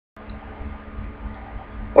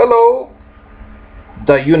Hello.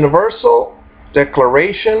 The Universal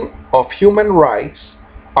Declaration of Human Rights,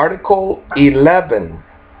 Article 11.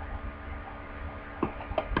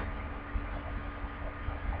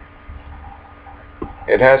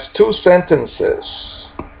 It has two sentences.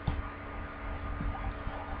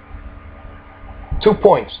 2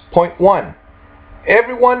 points. Point 1.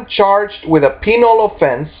 Everyone charged with a penal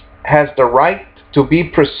offense has the right to be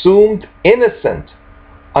presumed innocent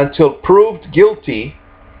until proved guilty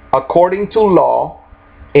according to law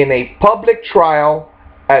in a public trial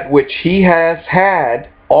at which he has had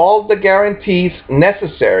all the guarantees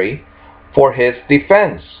necessary for his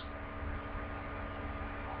defense.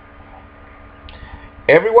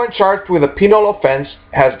 Everyone charged with a penal offense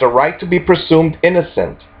has the right to be presumed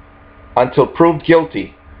innocent until proved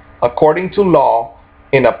guilty according to law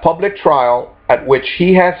in a public trial at which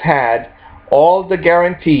he has had all the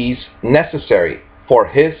guarantees necessary for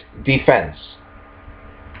his defense.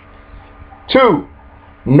 2.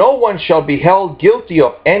 No one shall be held guilty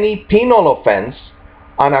of any penal offense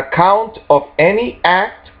on account of any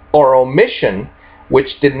act or omission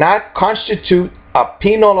which did not constitute a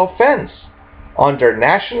penal offense under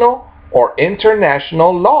national or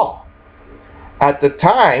international law at the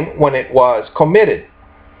time when it was committed.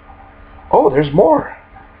 Oh, there's more.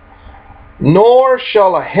 Nor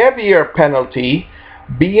shall a heavier penalty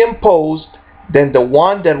be imposed than the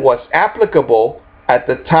one that was applicable at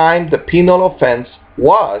the time the penal offense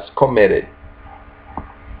was committed.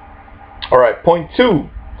 Alright, point 2.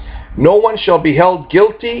 No one shall be held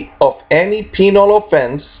guilty of any penal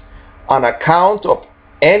offense on account of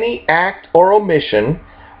any act or omission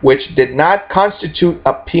which did not constitute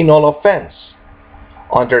a penal offense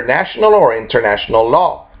under national or international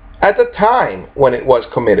law at the time when it was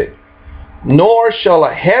committed. Nor shall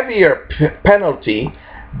a heavier penalty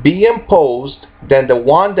be imposed than the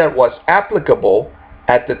one that was applicable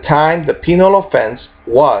at the time the penal offense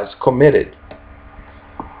was committed.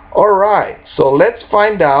 Alright, so let's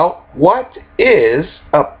find out what is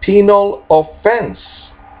a penal offense.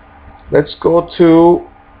 Let's go to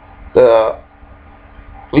the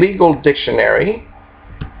legal dictionary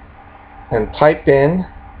and type in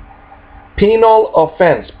penal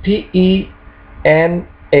offense, P-E-N-A-L.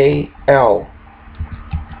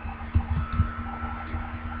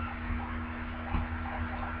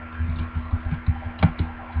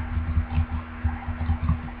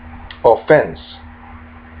 Offense.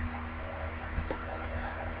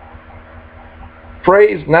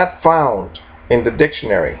 Phrase not found in the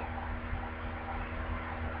dictionary.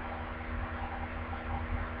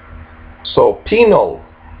 So, penal.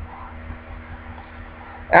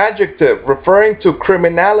 Adjective referring to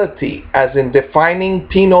criminality, as in defining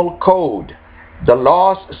penal code, the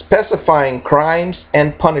laws specifying crimes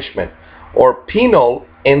and punishment, or penal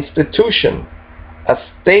institution, a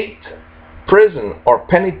state prison or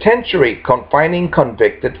penitentiary confining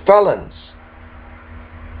convicted felons.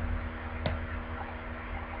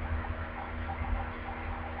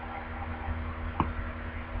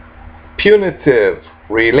 Punitive,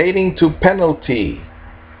 relating to penalty.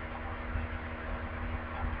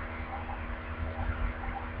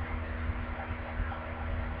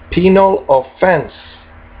 Penal offense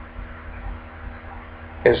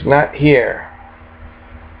is not here.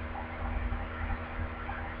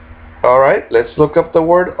 Alright, let's look up the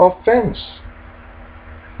word offense.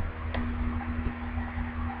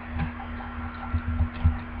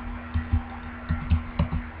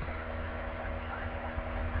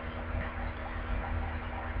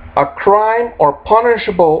 A crime or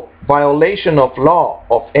punishable violation of law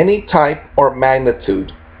of any type or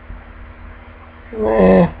magnitude.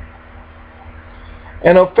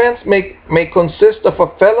 An offense may consist of a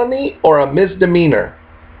felony or a misdemeanor.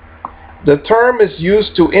 The term is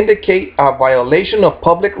used to indicate a violation of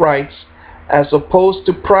public rights as opposed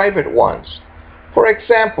to private ones. For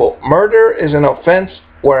example, murder is an offense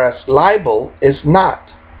whereas libel is not.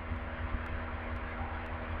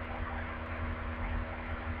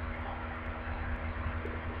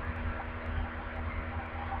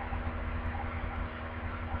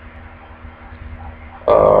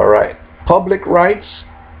 Alright, public rights,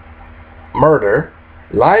 murder.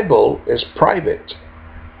 Libel is private.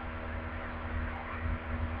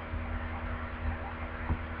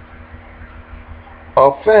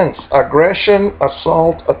 Offense, aggression,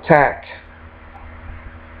 assault, attack.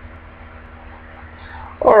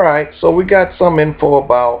 Alright, so we got some info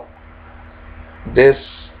about this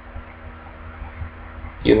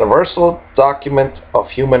Universal Document of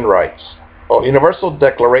Human Rights, or Universal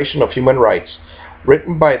Declaration of Human Rights,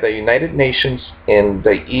 written by the United Nations in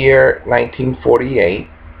the year 1948,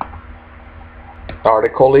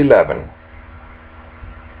 Article 11.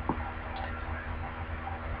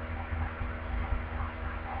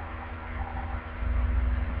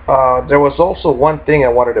 There was also one thing I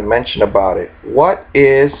wanted to mention about it. What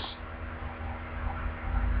is...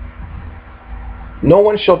 No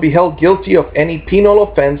one shall be held guilty of any penal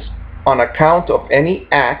offense on account of any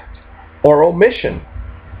act or omission.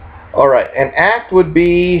 Alright, an act would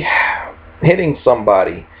be hitting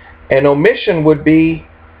somebody. An omission would be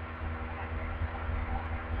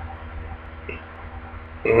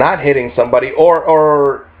not hitting somebody,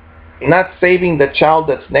 or not saving the child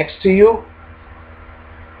that's next to you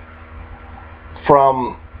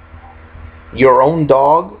from your own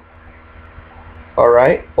dog.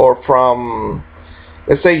 Alright, or from...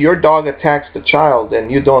 Let's say your dog attacks the child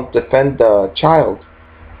and you don't defend the child.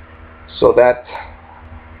 So that,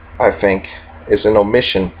 I think, is an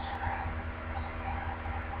omission.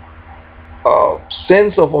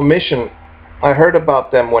 Sins of omission, I heard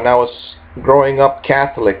about them when I was growing up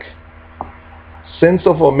Catholic. Sins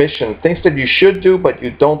of omission, things that you should do but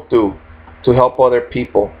you don't do to help other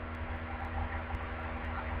people.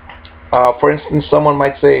 For instance, someone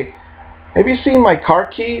might say, have you seen my car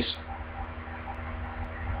keys?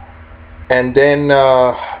 And then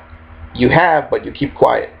you have, but you keep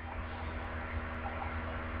quiet.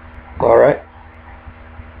 Alright?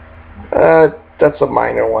 That's a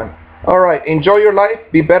minor one. Alright, enjoy your life,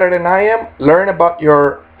 be better than I am, learn about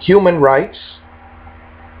your human rights,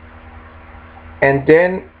 and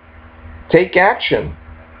then take action.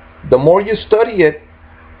 The more you study it,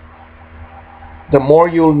 the more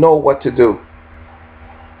you'll know what to do.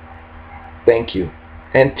 Thank you.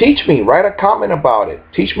 And teach me, write a comment about it.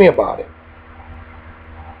 Teach me about it.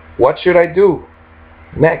 What should I do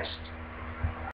next?